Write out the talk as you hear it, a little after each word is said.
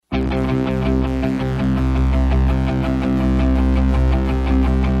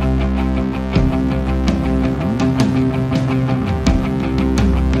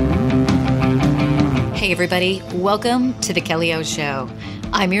everybody. Welcome to The Kelly O Show.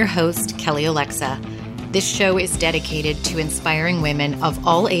 I'm your host, Kelly Alexa. This show is dedicated to inspiring women of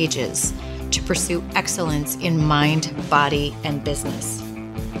all ages to pursue excellence in mind, body, and business.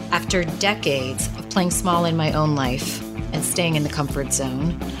 After decades of playing small in my own life and staying in the comfort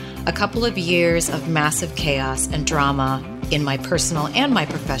zone, a couple of years of massive chaos and drama in my personal and my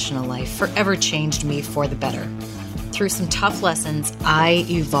professional life forever changed me for the better. Through some tough lessons, I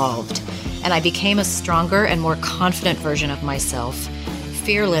evolved, and I became a stronger and more confident version of myself,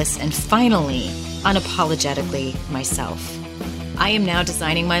 fearless and finally, unapologetically myself. I am now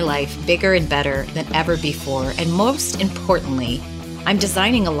designing my life bigger and better than ever before, and most importantly, I'm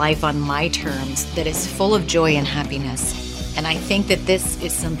designing a life on my terms that is full of joy and happiness. And I think that this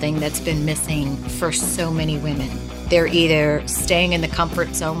is something that's been missing for so many women. They're either staying in the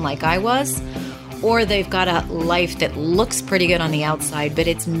comfort zone like I was, or they've got a life that looks pretty good on the outside, but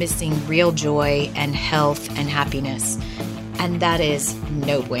it's missing real joy and health and happiness. And that is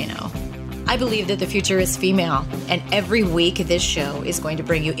no bueno. I believe that the future is female, and every week this show is going to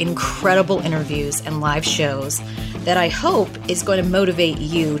bring you incredible interviews and live shows that I hope is going to motivate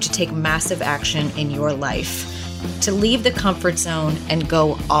you to take massive action in your life, to leave the comfort zone and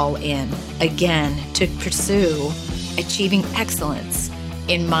go all in, again, to pursue achieving excellence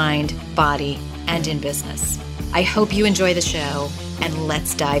in mind, body, and in business. I hope you enjoy the show, and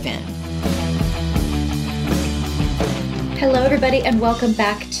let's dive in. Hello, everybody, and welcome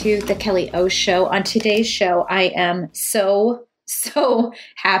back to The Kelly O Show. On today's show, I am so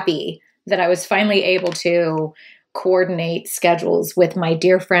happy that I was finally able to coordinate schedules with my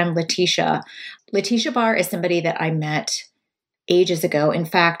dear friend, Leticia. Leticia Barr is somebody that I met ages ago. In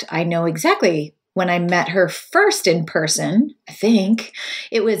fact, I know exactly when I met her first in person. I think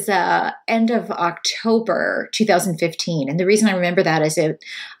it was end of October 2015. And the reason I remember that is I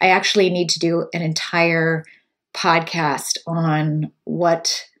actually need to do an entire podcast on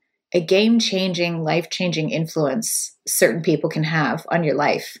what a game-changing, life-changing influence certain people can have on your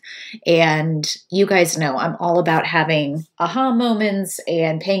life. And you guys know I'm all about having aha moments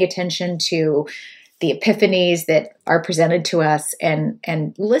and paying attention to the epiphanies that are presented to us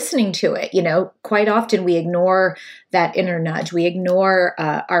and listening to it. You know, quite often we ignore that inner nudge. We ignore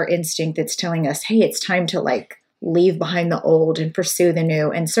our instinct that's telling us, hey, it's time to leave behind the old and pursue the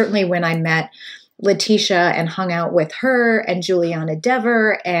new. And certainly when I met Leticia and hung out with her and Juliana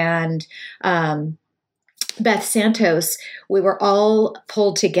Dever and Beth Santos, we were all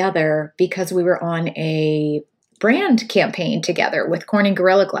pulled together because we were on a brand campaign together with Corning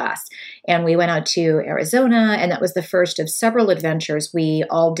Gorilla Glass. And we went out to Arizona, and that was the first of several adventures we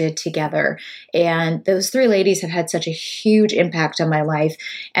all did together. And those three ladies have had such a huge impact on my life.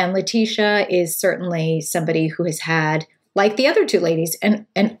 And Leticia is certainly somebody who has had, like the other two ladies, an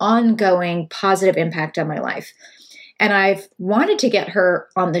ongoing positive impact on my life. And I've wanted to get her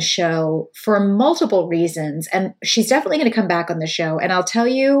on the show for multiple reasons. And she's definitely going to come back on the show. And I'll tell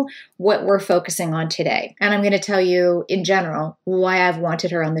you what we're focusing on today. And I'm going to tell you in general why I've wanted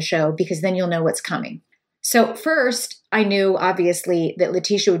her on the show, because then you'll know what's coming. So first, I knew obviously that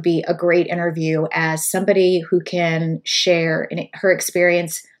Leticia would be a great interview as somebody who can share her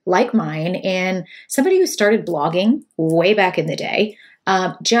experience like mine, and somebody who started blogging way back in the day,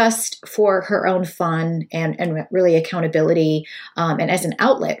 just for her own fun and really accountability, and as an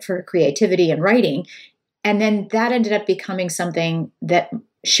outlet for her creativity and writing. And then that ended up becoming something that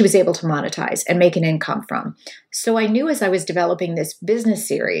she was able to monetize and make an income from. So I knew as I was developing this business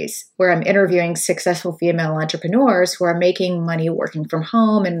series where I'm interviewing successful female entrepreneurs who are making money working from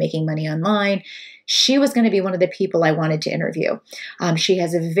home and making money online, she was going to be one of the people I wanted to interview. She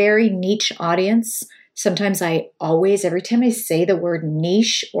has a very niche audience. Sometimes every time I say the word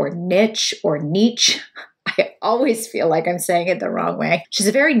niche or niche or niche, I always feel like I'm saying it the wrong way. She's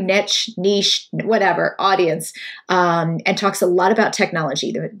a very niche, whatever, audience, and talks a lot about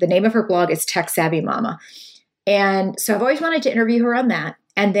technology. The name of her blog is Tech Savvy Mama. And so I've always wanted to interview her on that.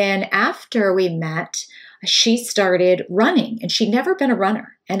 And then after we met, she started running, and she'd never been a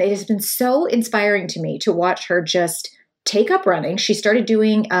runner. And it has been so inspiring to me to watch her just take up running. She started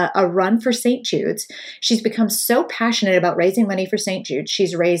doing a run for St. Jude's. She's become so passionate about raising money for St. Jude's.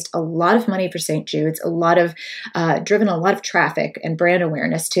 She's raised a lot of money for St. Jude's, driven a lot of traffic and brand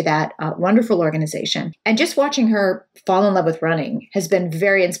awareness to that wonderful organization. And just watching her fall in love with running has been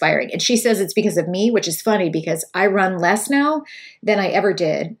very inspiring. And she says it's because of me, which is funny because I run less now than I ever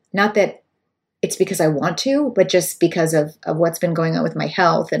did. Not that it's because I want to, but just because of what's been going on with my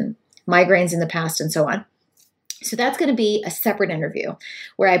health and migraines in the past and so on. So that's going to be a separate interview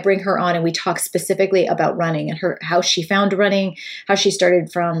where I bring her on and we talk specifically about running and how she found running, how she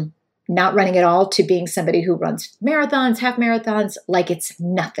started from not running at all to being somebody who runs marathons, half marathons, like it's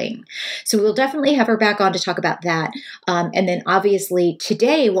nothing. So we'll definitely have her back on to talk about that. And then obviously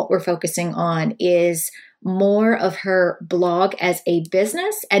today, what we're focusing on is more of her blog as a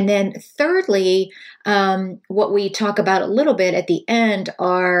business. And then thirdly, what we talk about a little bit at the end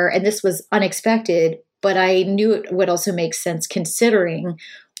are, and this was unexpected, but I knew it would also make sense considering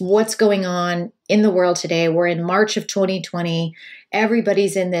what's going on in the world today. We're in March of 2020.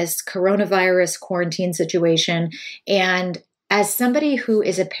 Everybody's in this coronavirus quarantine situation. And as somebody who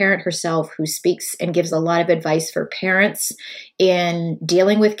is a parent herself, who speaks and gives a lot of advice for parents in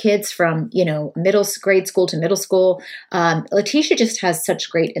dealing with kids from, middle grade school to middle school, Leticia just has such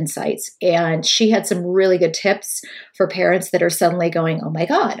great insights. And she had some really good tips for parents that are suddenly going, oh my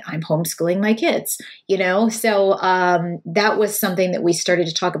God, I'm homeschooling my kids, So that was something that we started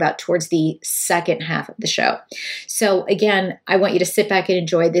to talk about towards the second half of the show. So again, I want you to sit back and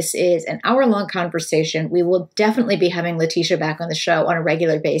enjoy. This is an hour-long conversation. We will definitely be having Leticia back on the show on a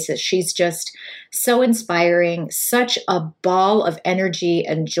regular basis. She's just so inspiring, such a ball of energy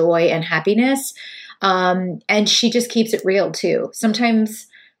and joy and happiness. And she just keeps it real too. Sometimes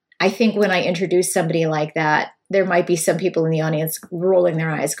I think when I introduce somebody like that, there might be some people in the audience rolling their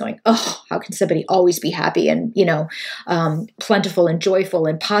eyes going, oh, how can somebody always be happy and, plentiful and joyful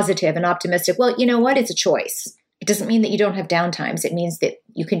and positive and optimistic? Well, you know what? It's a choice. It doesn't mean that you don't have downtimes. It means that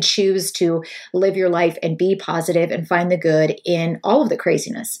you can choose to live your life and be positive and find the good in all of the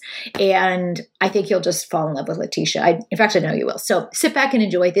craziness. And I think you'll just fall in love with Leticia. In fact, I know you will. So sit back and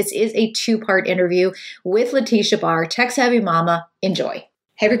enjoy. This is a 2-part interview with Leticia Barr, Tech Savvy Mama. Enjoy.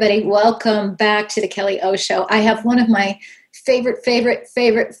 Hey, everybody. Welcome back to the Kelly O Show. I have one of my favorite.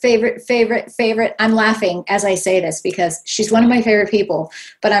 I'm laughing as I say this because she's one of my favorite people,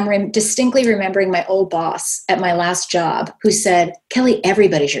 but I'm distinctly remembering my old boss at my last job who said, Kelly,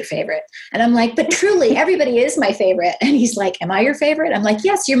 everybody's your favorite. And I'm like, but truly, everybody is my favorite. And he's like, am I your favorite? I'm like,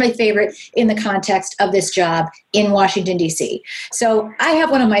 yes, you're my favorite in the context of this job in Washington, D.C. So I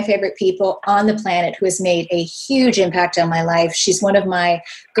have one of my favorite people on the planet who has made a huge impact on my life. She's one of my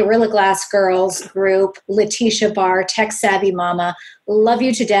Gorilla Glass Girls group, Leticia Barr, Tech Savvy Mama. Love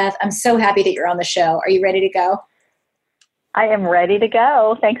you to death. I'm so happy that you're on the show. Are you ready to go? I am ready to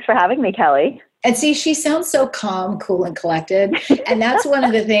go. Thanks for having me, Kelly. And see, she sounds so calm, cool, and collected. And that's one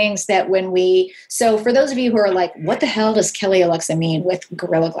of the things that so for those of you who are like, what the hell does Kelly Alexa mean with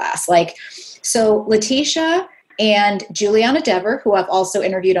Gorilla Glass? So Leticia and Juliana Dever, who I've also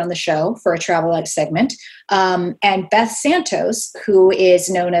interviewed on the show for a Travel Edge segment, and Beth Santos, who is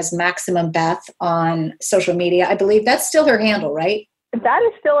known as Maximum Beth on social media. I believe that's still her handle, right? That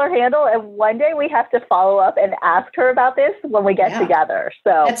is still her handle, and one day we have to follow up and ask her about this when we get together.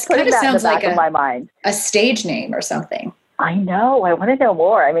 So that kind of sounds like my mind. A stage name or something. I know. I want to know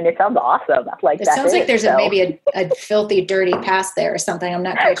more. I mean, it sounds awesome. It sounds like there's maybe a filthy, dirty past there or something. I'm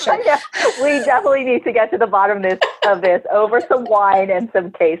not quite sure. We definitely need to get to the bottom of this over some wine and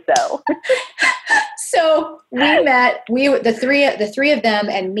some queso. So we met. The three of them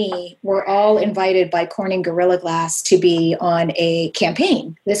and me were all invited by Corning Gorilla Glass to be on a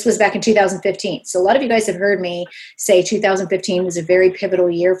campaign. This was back in 2015. So a lot of you guys have heard me say 2015 was a very pivotal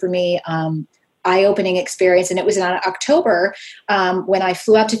year for me. Eye-opening experience. And it was in October when I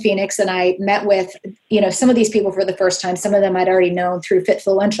flew out to Phoenix and I met with, some of these people for the first time. Some of them I'd already known through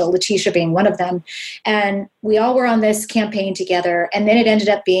Fitfluential, Leticia being one of them. And we all were on this campaign together. And then it ended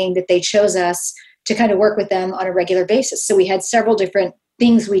up being that they chose us to kind of work with them on a regular basis. So we had several different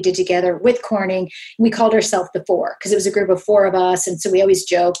things we did together with Corning. We called ourselves the Four because it was a group of 4 of us. And so we always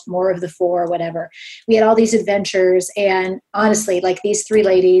joked more of the 4, whatever. We had all these adventures. And honestly, these 3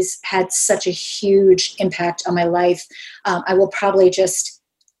 ladies had such a huge impact on my life. I will probably just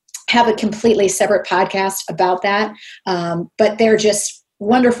have a completely separate podcast about that. But they're just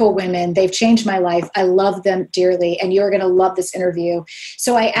wonderful women. They've changed my life. I love them dearly. And you're going to love this interview.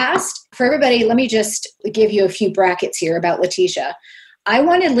 So I asked for everybody, let me just give you a few brackets here about Leticia. I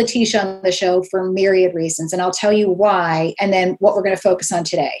wanted Leticia on the show for myriad reasons, and I'll tell you why, and then what we're going to focus on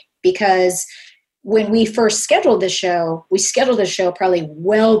today. Because when we first scheduled the show, we scheduled the show probably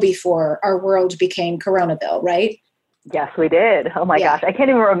well before our world became Coronaville, right? Yes, we did. Oh my gosh. I can't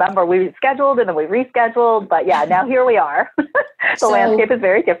even remember. We scheduled and then we rescheduled, but now here we are. The landscape is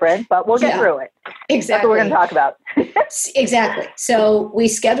very different, but we'll get through it. Exactly. That's what we're going to talk about. Exactly. So we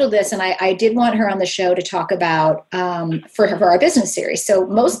scheduled this and I did want her on the show to talk about for our business series. So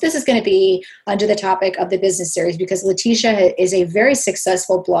most of this is going to be under the topic of the business series because Leticia is a very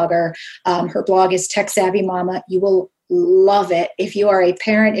successful blogger. Her blog is Tech Savvy Mama. You will love it if you are a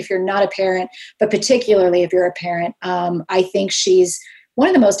parent, if you're not a parent, but particularly if you're a parent. I think she's one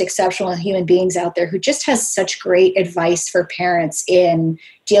of the most exceptional human beings out there who just has such great advice for parents in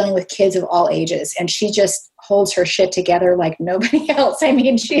dealing with kids of all ages. And she just holds her shit together like nobody else. I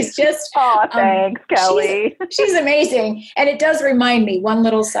mean, she's just... Oh, thanks, Kelly. She's amazing. And it does remind me, one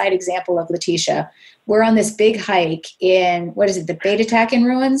little side example of Leticia. We're on this big hike in, what is it, the Beta Tacan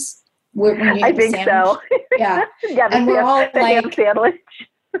ruins? I think so. Yeah. Yeah, and we're all the like... ham sandwich.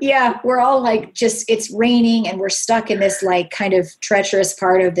 Yeah, we're all like, just, it's raining and we're stuck in this like kind of treacherous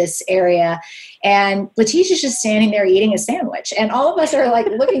part of this area. And Leticia's just standing there eating a sandwich. And all of us are like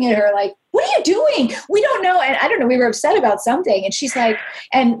looking at her like, what are you doing? We don't know. And I don't know, we were upset about something. And she's like,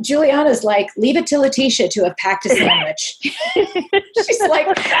 and Juliana's like, leave it to Leticia to have packed a sandwich. She's like,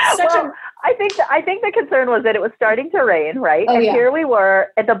 I think the concern was that it was starting to rain, right? Oh, and yeah. Here we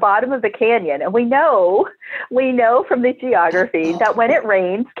were at the bottom of the canyon, and we know from the geography that when it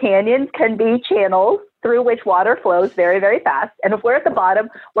rains, canyons can be channels through which water flows very, very fast. And if we're at the bottom,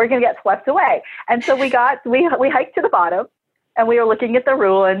 we're going to get swept away. And so we hiked to the bottom, and we were looking at the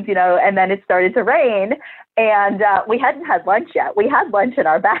ruins, and then it started to rain. And we hadn't had lunch yet. We had lunch in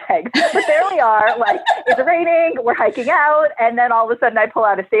our bags. But there we are, like, it's raining, we're hiking out, and then all of a sudden I pull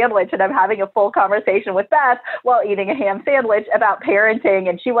out a sandwich and I'm having a full conversation with Beth while eating a ham sandwich about parenting,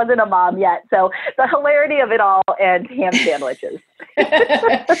 and she wasn't a mom yet. So the hilarity of it all and ham sandwiches.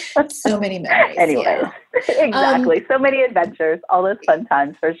 So many memories. Anyways, yeah. Exactly. So many adventures, all those fun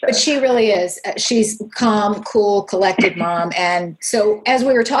times for sure. But she really is. She's calm, cool, collected mom. And so as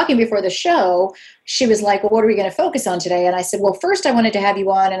we were talking before the show, she was like, well, what are we going to focus on today? And I said, well, first I wanted to have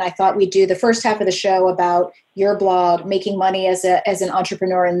you on, and I thought we'd do the first half of the show about your blog, making money as an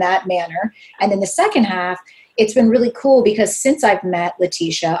entrepreneur in that manner. And then the second half, it's been really cool because since I've met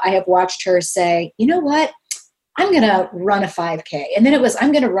Leticia, I have watched her say, you know what? I'm going to run a 5K. And then it was,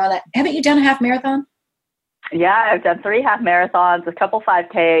 I'm going to run haven't you done a half marathon? Yeah, I've done 3 half marathons, a couple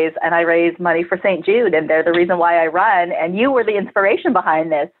 5Ks, and I raised money for St. Jude, and they're the reason why I run. And you were the inspiration behind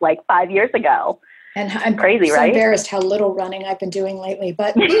this like 5 years ago. And I'm crazy, so right? embarrassed how little running I've been doing lately,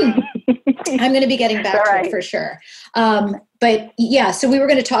 but I'm going to be getting back to it for sure. But yeah, so we were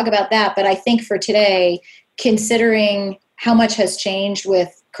going to talk about that, but I think for today, considering how much has changed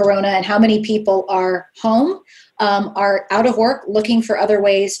with Corona and how many people are home, are out of work, looking for other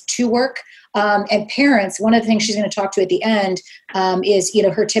ways to work. And parents, one of the things she's going to talk to at the end is,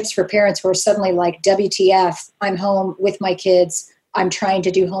 her tips for parents who are suddenly like, WTF, I'm home with my kids. I'm trying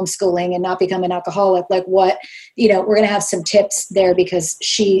to do homeschooling and not become an alcoholic. Like what, we're going to have some tips there because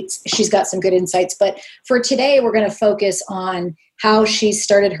she's got some good insights. But for today, we're going to focus on how she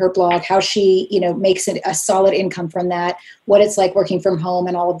started her blog, how she, makes a solid income from that, what it's like working from home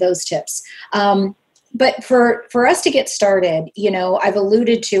and all of those tips. But for us to get started, I've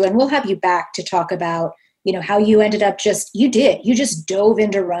alluded to, and we'll have you back to talk about, how you ended up you just dove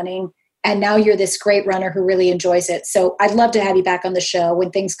into running. And now you're this great runner who really enjoys it. So I'd love to have you back on the show when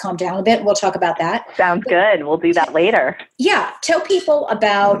things calm down a bit. We'll talk about that. Sounds good. We'll do that later. Yeah. Tell people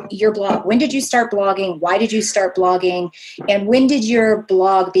about your blog. When did you start blogging? Why did you start blogging? And when did your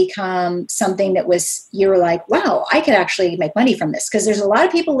blog become something that you were like, wow, I could actually make money from this? Because there's a lot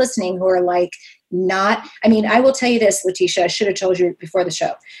of people listening who are like, I will tell you this, Leticia, I should have told you before the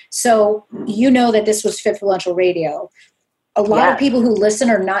show. So that this was Fitfluential Radio. A lot of people who listen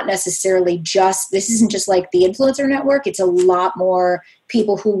are not necessarily this isn't just like the influencer network. It's a lot more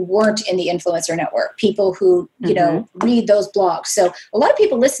people who weren't in the influencer network, people who, read those blogs. So a lot of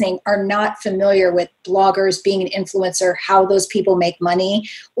people listening are not familiar with bloggers, being an influencer, how those people make money.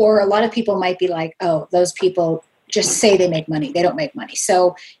 Or a lot of people might be like, oh, those people just say they make money. They don't make money.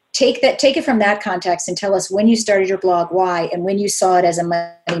 So take it from that context and tell us when you started your blog, why, and when you saw it as a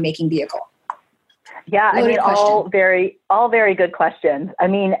money-making vehicle. Yeah, all very good questions.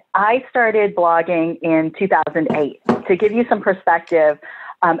 I started blogging in 2008. To give you some perspective,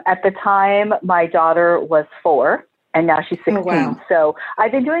 at the time, my daughter was 4, and now she's 16. Oh, wow. So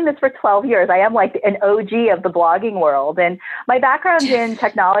I've been doing this for 12 years. I am like an OG of the blogging world. And my background's in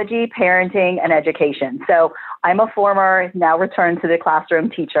technology, parenting, and education. So I'm a former, now returned to the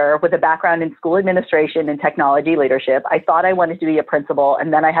classroom teacher with a background in school administration and technology leadership. I thought I wanted to be a principal,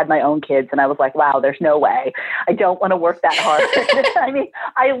 and then I had my own kids, and I was like, wow, there's no way. I don't want to work that hard.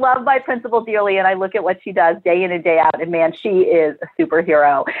 I love my principal dearly, and I look at what she does day in and day out, and man, she is a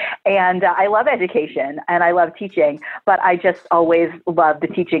superhero. And I love education, and I love teaching, but I just always loved the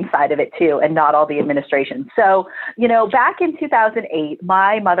teaching side of it too, and not all the administration. So, back in 2008,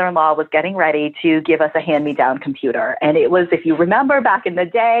 my mother-in-law was getting ready to give us a hand-me-down computer. And it was, if you remember back in the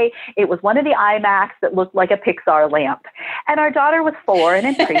day, it was one of the iMacs that looked like a Pixar lamp. And our daughter was 4 and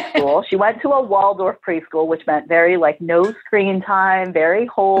in preschool. She went to a Waldorf preschool, which meant very no screen time, very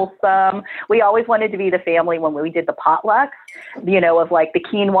wholesome. We always wanted to be the family when we did the potlucks, of the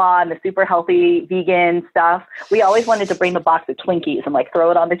quinoa and the super healthy vegan stuff. We always wanted to bring the box of Twinkies and throw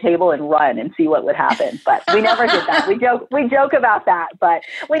it on the table and run and see what would happen. But we never did that. We joke about that, but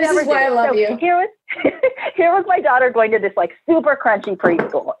we this never is why did. I love you. Here was my daughter going to this super crunchy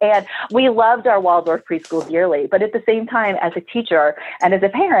preschool, and we loved our Waldorf preschool dearly. But at the same time, as a teacher and as a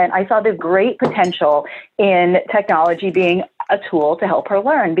parent, I saw the great potential in technology being a tool to help her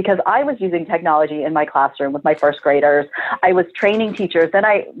learn, because I was using technology in my classroom with my first graders. I was training teachers. Then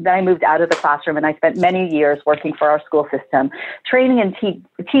I moved out of the classroom, and I spent many years working for our school system, training and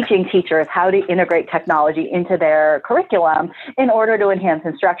teaching teachers how to integrate technology into their curriculum in order to enhance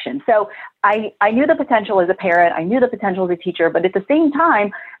instruction. So I knew the potential as a parent. I knew the potential as a teacher, but at the same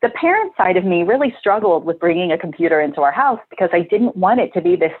time, the parent side of me really struggled with bringing a computer into our house because I didn't want it to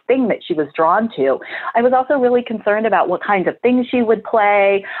be this thing that she was drawn to. I was also really concerned about what kinds of things she would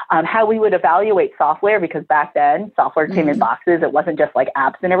play, how we would evaluate software, because back then software came in boxes. It wasn't just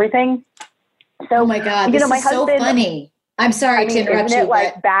apps and everything. So, oh my God, this is so funny. I'm sorry to interrupt isn't you.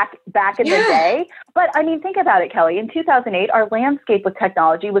 It back in the day? But think about it, Kelly. In 2008, our landscape with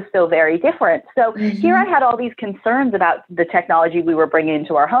technology was still very different. So here I had all these concerns about the technology we were bringing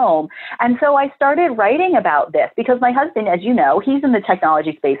into our home. And so I started writing about this because my husband, as you know, he's in the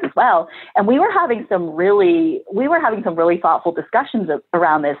technology space as well. And we were having some really thoughtful discussions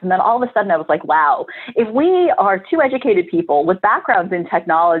around this. And then all of a sudden I was like, wow, if we are two educated people with backgrounds in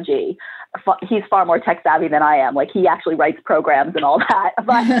technology, he's far more tech savvy than I am. He actually writes programs and all that.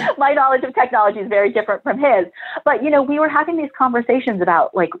 But my knowledge of technology is very different from his. But, we were having these conversations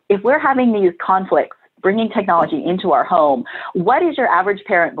about, if we're having these conflicts, bringing technology into our home, what is your average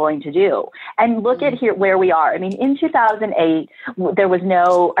parent going to do? And look at here where we are. In 2008, there was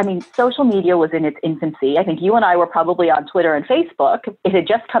social media was in its infancy. I think you and I were probably on Twitter and Facebook. It had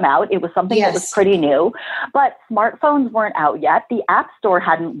just come out. It was something that was pretty new, but smartphones weren't out yet. The App Store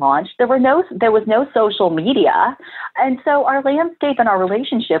hadn't launched. There was no social media. And so our landscape and our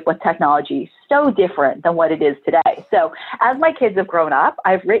relationship with technology is so different than what it is today. So as my kids have grown up,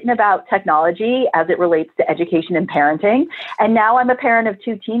 I've written about technology as it relates to education and parenting. And now I'm a parent of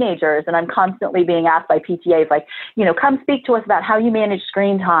 2 teenagers, and I'm constantly being asked by PTAs, come speak to us about how you manage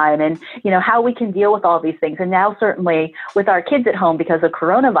screen time and, how we can deal with all these things. And now certainly with our kids at home because of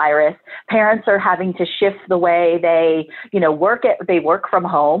coronavirus, parents are having to shift the way they, work from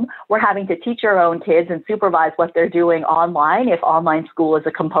home. We're having to teach our own kids and supervise what they're doing online if online school is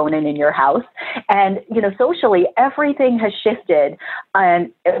a component in your house. And, socially, everything has shifted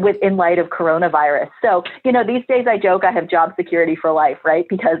in light of coronavirus. So, these days I joke I have job security for life, right?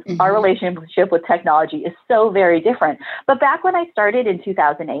 Because our relationship with technology is so very different. But back when I started in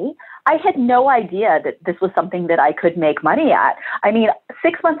 2008, I had no idea that this was something that I could make money at.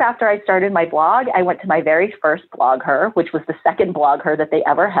 6 months after I started my blog, I went to my very first Blog Her, which was the second Blog Her that they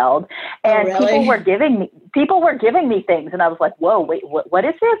ever held. And people were giving me things. And I was like, whoa, wait, what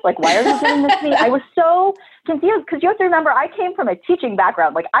is this? Why are you giving this to me? I was so confused because you have to remember, I came from a teaching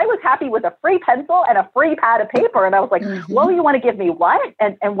background. I was happy with a free pencil and a free pad of paper. And I was like, well, you want to give me what?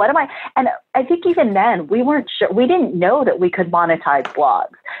 And what am I? And I think even then we weren't sure. We didn't know that we could monetize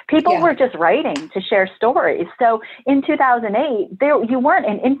blogs. People were just writing to share stories. So in 2008, you weren't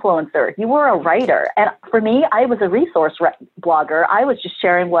an influencer. You were a writer. And for me, I was a resource blogger. I was just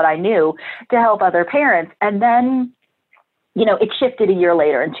sharing what I knew to help other parents. And then it shifted a year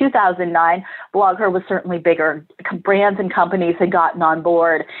later. In 2009, Blog Her was certainly bigger. Brands and companies had gotten on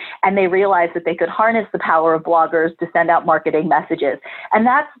board, and they realized that they could harness the power of bloggers to send out marketing messages. And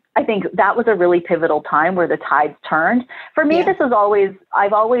I think that was a really pivotal time where the tides turned. For me,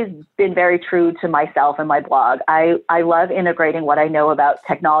 I've always been very true to myself and my blog. I love integrating what I know about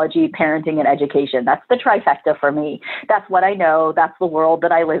technology, parenting, and education. That's the trifecta for me. That's what I know. That's the world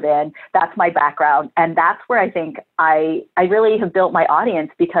that I live in. That's my background. And that's where I think I really have built my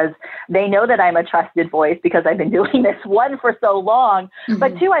audience, because they know that I'm a trusted voice because I've been doing this, one, for so long,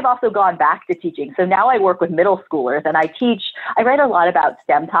 but 2, I've also gone back to teaching. So now I work with middle schoolers, and I write a lot about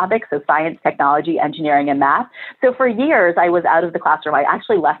STEM topics, so science, technology, engineering, and math. So for years, I was out of the classroom. I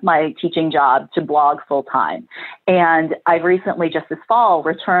actually left my teaching job to blog full time. And I've recently, just this fall,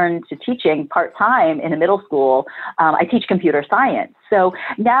 returned to teaching part time in a middle school. I teach computer science. So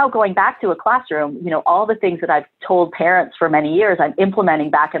now going back to a classroom, all the things that I've told parents for many years, I'm implementing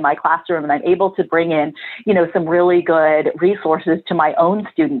back in my classroom, and I'm able to bring in, some really good resources to my own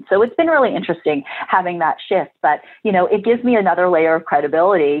students. So it's been really interesting having that shift, but, it gives me another layer of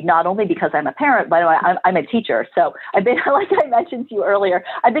credibility, not only because I'm a parent, but I'm a teacher. So I've been, like I mentioned to you earlier,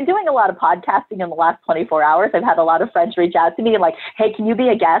 I've been doing a lot of podcasting in the last 24 hours. I've had a lot of friends reach out to me and like, hey, can you be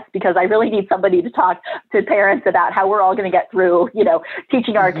a guest? Because I really need somebody to talk to parents about how we're all going to get through,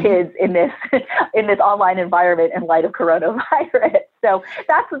 teaching our kids in this online environment in light of coronavirus. So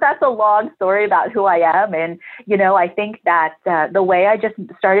that's a long story about who I am. And, I think that the way I just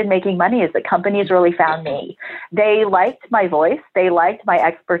started making money is that companies really found me. They liked my voice. They liked my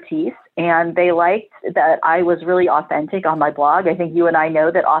expertise. And they liked that I was really authentic on my blog. I think you and I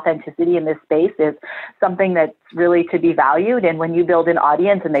know that authenticity in this space is something that's really to be valued. And when you build an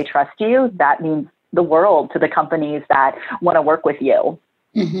audience and they trust you, that means the world to the companies that want to work with you.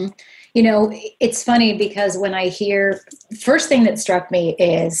 Mm-hmm. It's funny because when I hear, first thing that struck me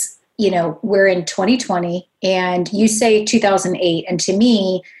is, we're in 2020 and you say 2008. And to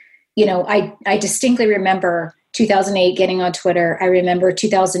me, I distinctly remember 2008 getting on Twitter. I remember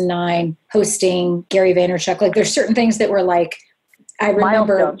 2009 hosting Gary Vaynerchuk. Like there's certain things that were like, I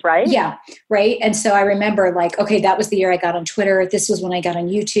remember, milestones, right? Yeah, right. And so I remember like, okay, that was the year I got on Twitter. This was when I got on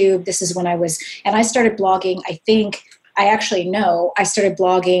YouTube. This is when and I started blogging. I started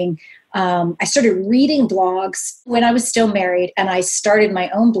blogging. I started reading blogs when I was still married, and I started my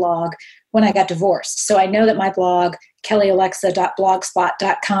own blog when I got divorced. So I know that my blog,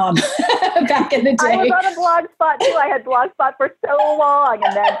 kellyalexa.blogspot.com back in the day. I was on a Blogspot too. I had Blogspot for so long.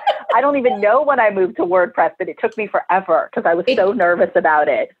 And then I don't even know when I moved to WordPress, but it took me forever because I was so nervous about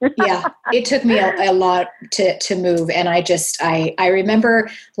it. Yeah, it took me a lot to move. And I remember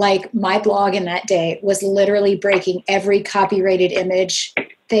like my blog in that day was literally breaking every copyrighted image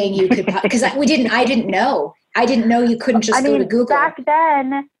thing you could, because I didn't know you couldn't just go to Google. Back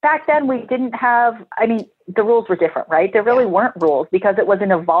then we didn't have, the rules were different, right? There really weren't rules because it was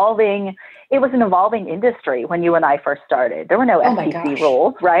an evolving industry when you and I first started. There were no FCC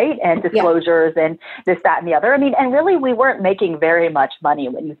rules, right? And disclosures and this, that, and the other. And really we weren't making very much money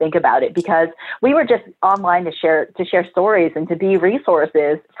when you think about it, because we were just online to share stories and to be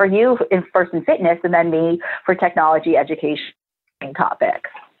resources for you first in fitness, and then me for technology education topics.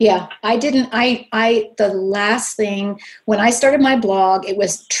 Yeah, the last thing, when I started my blog, it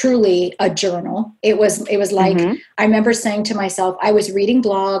was truly a journal. It was like, I remember saying to myself, I was reading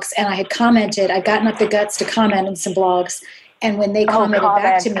blogs and I had commented, I'd gotten up the guts to comment on some blogs. And when they commented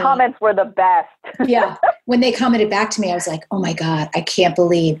back to me. Comments were the best. Yeah. When they commented back to me, I was like, oh my God, I can't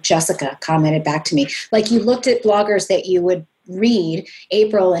believe Jessica commented back to me. Like you looked at bloggers that you would read,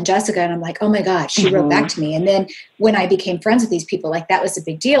 April and Jessica, and I'm like, oh my God, she wrote back to me. And then when I became friends with these people, like that was a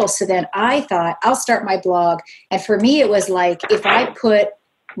big deal. So then I thought I'll start my blog. And for me, it was like, if I put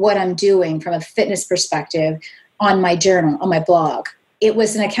what I'm doing from a fitness perspective on my journal, on my blog, it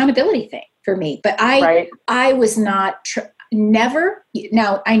was an accountability thing for me. But I was not, never.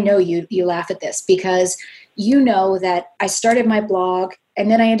 Now I know you laugh at this because you know that I started my blog and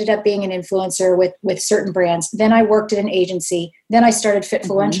then I ended up being an influencer with certain brands. Then I worked at an agency. Then I started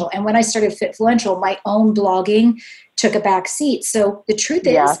Fitfluential. And when I started Fitfluential, my own blogging took a back seat. So the truth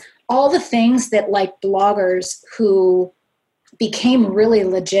is, all the things that like bloggers who became really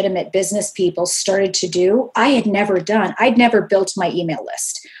legitimate business people started to do, I had never done. I'd never built my email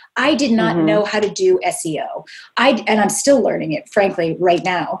list. I did not know how to do SEO. And I'm still learning it, frankly, right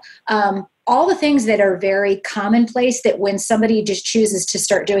now. All the things that are very commonplace, that when somebody just chooses to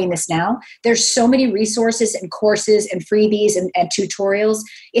start doing this now, there's so many resources and courses and freebies and tutorials.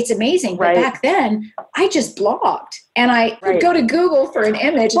 It's amazing. But back then, I just blogged. And I would go to Google for an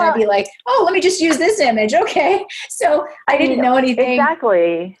image and I'd be like, oh, let me just use this image. Okay. So I didn't know anything.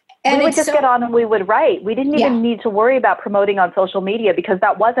 Exactly. And we would just get on and we would write. We didn't even need to worry about promoting on social media because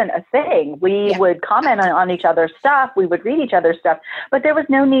that wasn't a thing. We would comment on each other's stuff. We would read each other's stuff. But there was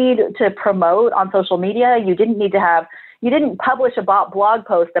no need to promote on social media. You didn't publish a blog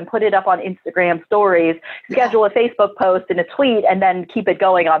post and put it up on Instagram stories, schedule a Facebook post and a tweet, and then keep it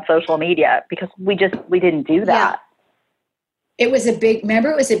going on social media because we didn't do that. It was a big,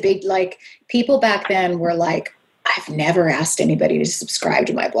 like people back then were like, I've never asked anybody to subscribe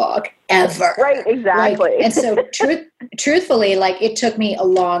to my blog ever. Right, exactly. And so truthfully, like it took me a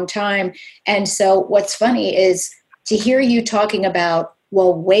long time. And so what's funny is to hear you talking about,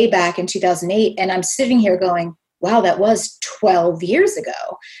 well, way back in 2008, and I'm sitting here going, wow, that was 12 years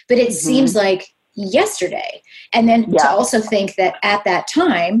ago. But it seems like yesterday. And then to also think that at that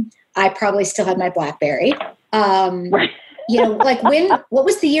time, I probably still had my BlackBerry. like what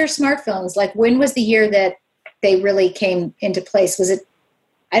was the year smartphones? Like when was the year that they really came into place? Was it,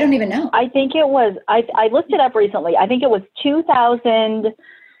 I don't even know. I think it was, I looked it up recently. I think it was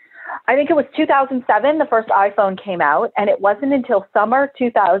 2007, the first iPhone came out, and it wasn't until summer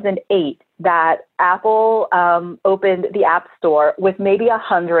 2008 that Apple opened the App Store with maybe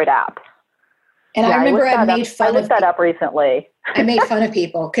 100 apps. And I remember I looked that up recently. I made fun of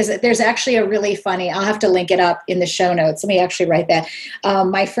people because there's actually a really funny, I'll have to link it up in the show notes. Let me actually write that.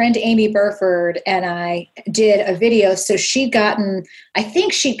 My friend Amy Burford and I did a video. So I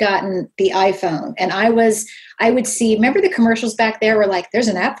think she'd gotten the iPhone, and I would see, remember the commercials back there were like, there's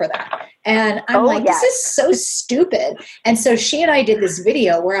an app for that. And I'm this is so stupid. And so she and I did this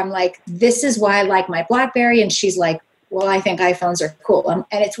video where I'm like, this is why I like my BlackBerry. And she's like, well, I think iPhones are cool. And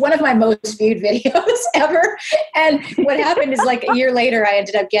it's one of my most viewed videos ever. And what happened is like a year later, I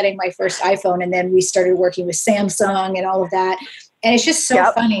ended up getting my first iPhone. And then we started working with Samsung and all of that. And it's just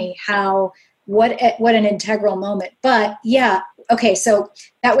so funny how, what an integral moment. But yeah, okay. So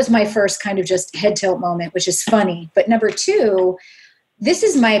that was my first kind of just head tilt moment, which is funny. But number two, this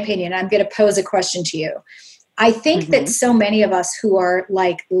is my opinion. I'm going to pose a question to you. I think that so many of us who are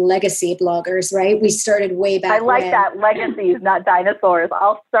like legacy bloggers, right? We started way back I like that. Legacies, not dinosaurs.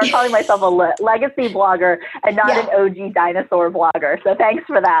 I'll start calling myself a legacy blogger and not an OG dinosaur blogger. So thanks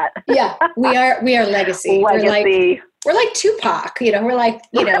for that. Yeah, we are legacy. Legacy. We're like Tupac, we're like,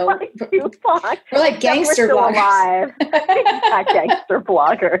 we're like Tupac. We're like gangster bloggers. Alive. Not gangster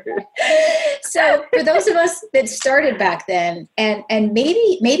bloggers. So for those of us that started back then, and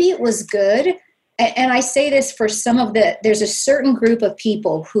maybe it was good. And I say this for there's a certain group of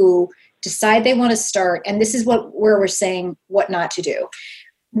people who decide they want to start, and this is where we're saying what not to do.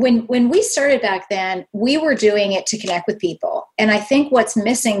 When we started back then, we were doing it to connect with people. And I think what's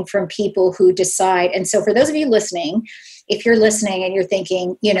missing from people who decide, and so for those of you listening, if you're listening and you're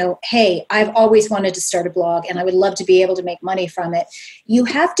thinking, hey, I've always wanted to start a blog and I would love to be able to make money from it, you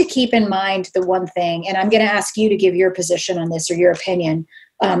have to keep in mind the one thing, and I'm going to ask you to give your position on this or your opinion,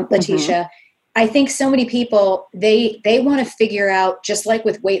 Leticia. I think so many people, they want to figure out, just like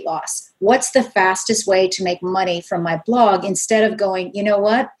with weight loss, what's the fastest way to make money from my blog, instead of going, you know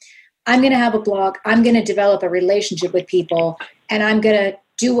what, I'm going to have a blog, I'm going to develop a relationship with people, and I'm going to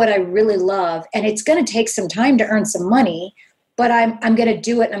do what I really love. And it's going to take some time to earn some money, but I'm going to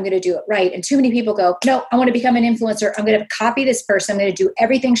do it, and I'm going to do it right. And too many people go, no, I want to become an influencer. I'm going to copy this person. I'm going to do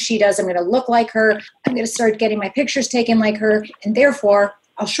everything she does. I'm going to look like her. I'm going to start getting my pictures taken like her. And therefore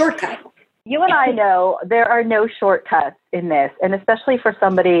I'll shortcut. You and I know there are no shortcuts in this, and especially for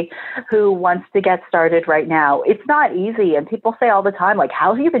somebody who wants to get started right now. It's not easy, and people say all the time, like,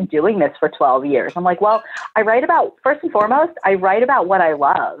 how have you been doing this for 12 years? I'm like, well, first and foremost, I write about what I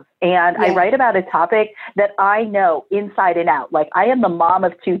love, and I write about a topic that I know inside and out. Like, I am the mom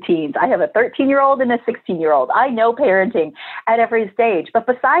of two teens. I have a 13-year-old and a 16-year-old. I know parenting at every stage. But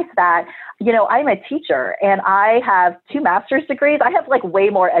besides that, I'm a teacher, and I have 2 master's degrees. I have like way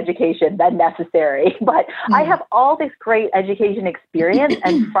more education than necessary, but I have all this great education experience.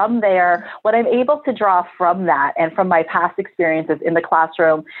 And from there, what I'm able to draw from that and from my past experiences in the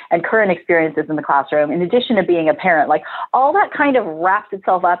classroom and current experiences in the classroom, in addition to being a parent, like all that kind of wraps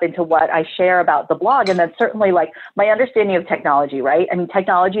itself up into what I share about the blog. And then certainly like my understanding of technology, right? I mean,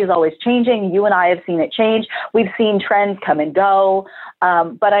 technology is always changing. You and I have seen it change. We've seen trends come and go.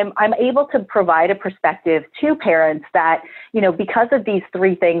 But I'm able to provide a perspective to parents that, because of these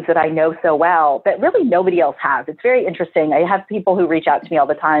 3 things that I know so well, that really nobody else has. It's very interesting. I have people who reach out to me all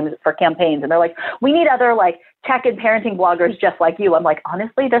the time for campaigns, and they're like, we need other like tech and parenting bloggers just like you. I'm like,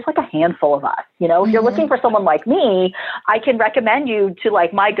 honestly, there's like a handful of us. If you're looking for someone like me, I can recommend you to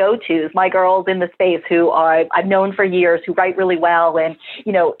like my go-tos, my girls in the space who I've known for years, who write really well and,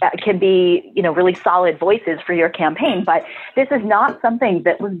 can be, really solid voices for your campaign. But this is not something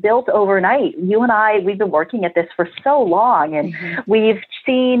that was built overnight. You and I, we've been working at this for so long, and we've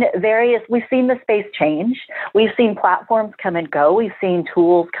seen the space change. We've seen platforms come and go. We've seen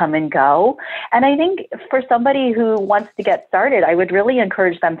tools come and go. And I think for somebody who wants to get started, I would really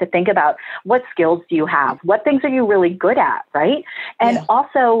encourage them to think about, what skills do you have? What things are you really good at, right? And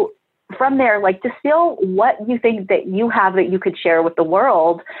also from there, like, distill what you think that you have that you could share with the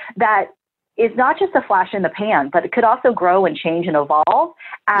world that is not just a flash in the pan, but it could also grow and change and evolve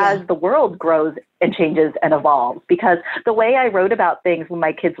as the world grows and changes and evolves. Because the way I wrote about things when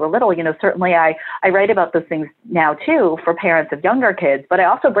my kids were little, certainly I write about those things now too for parents of younger kids, but I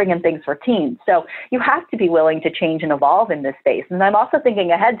also bring in things for teens. So you have to be willing to change and evolve in this space. And I'm also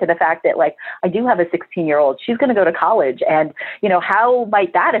thinking ahead to the fact that I do have a 16-year-old, she's going to go to college, and, how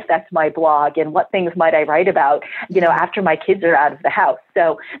might that affect my blog, and what things might I write about, after my kids are out of the house.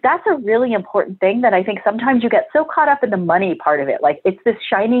 So that's a really important thing that I think sometimes you get so caught up in the money part of it. Like, it's this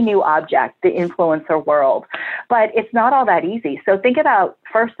shiny new object, the influencer world, but it's not all that easy. So think about,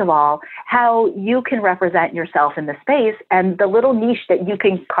 first of all, how you can represent yourself in the space and the little niche that you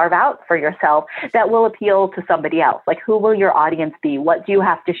can carve out for yourself that will appeal to somebody else. Like, who will your audience be? What do you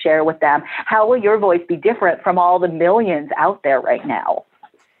have to share with them? How will your voice be different from all the millions out there right now?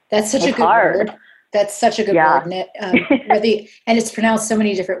 That's such a good word. That's such a good word. And it's pronounced so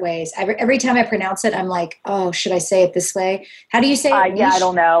many different ways. Every time I pronounce it, I'm like, oh, should I say it this way? How do you say it? I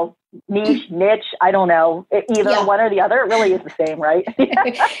don't know. Niche, I don't know. Either one or the other, it really is the same, right?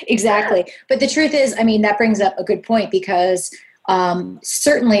 Exactly. But the truth is, that brings up a good point, because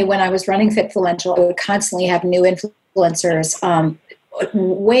certainly when I was running Fitfluential, I would constantly have new influencers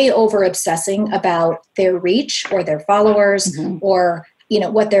way over obsessing about their reach or their followers, or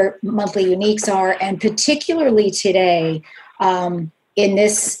what their monthly uniques are. And particularly today, in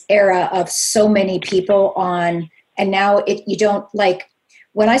this era of so many people on, and now you don't, like,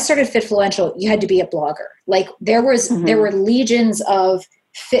 when I started Fitfluential, you had to be a blogger. Like, there were legions of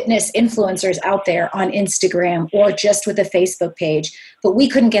fitness influencers out there on Instagram or just with a Facebook page, but we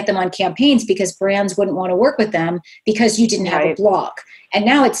couldn't get them on campaigns because brands wouldn't want to work with them because you didn't have a blog. And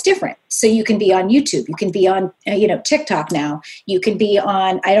now it's different. So you can be on YouTube, you can be on, TikTok now, you can be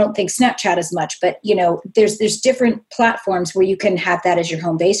on, I don't think Snapchat as much, but there's different platforms where you can have that as your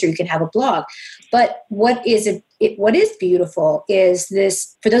home base, or you can have a blog. But what is beautiful is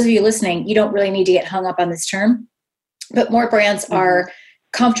this, for those of you listening, you don't really need to get hung up on this term, but more brands are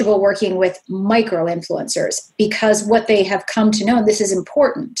comfortable working with micro influencers, because what they have come to know, and this is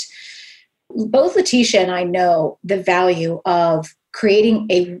important, both Leticia and I know the value of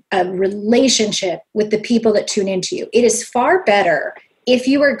creating a relationship with the people that tune into you. It is far better, if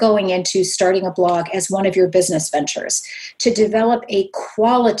you are going into starting a blog as one of your business ventures, to develop a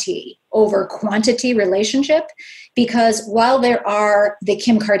quality over quantity relationship, because while there are the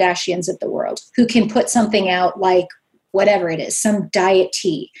Kim Kardashians of the world who can put something out like whatever it is, some diet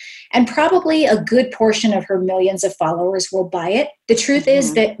tea, and probably a good portion of her millions of followers will buy it. The truth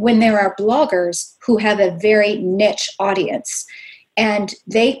is that when there are bloggers who have a very niche audience, and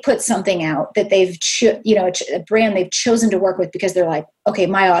they put something out that they've, a brand they've chosen to work with because they're like, okay,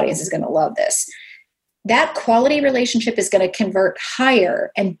 my audience is going to love this. That quality relationship is going to convert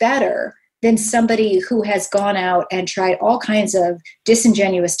higher and better than somebody who has gone out and tried all kinds of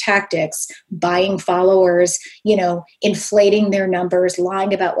disingenuous tactics, buying followers, inflating their numbers,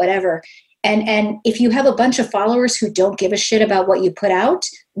 lying about whatever. And if you have a bunch of followers who don't give a shit about what you put out,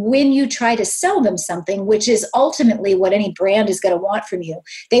 when you try to sell them something, which is ultimately what any brand is going to want from you,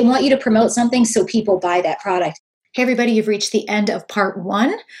 they want you to promote something so people buy that product. Hey, everybody, you've reached the end of part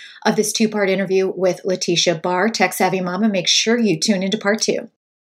 1 of this 2-part interview with Leticia Barr, Tech Savvy Mama. Make sure you tune into part 2.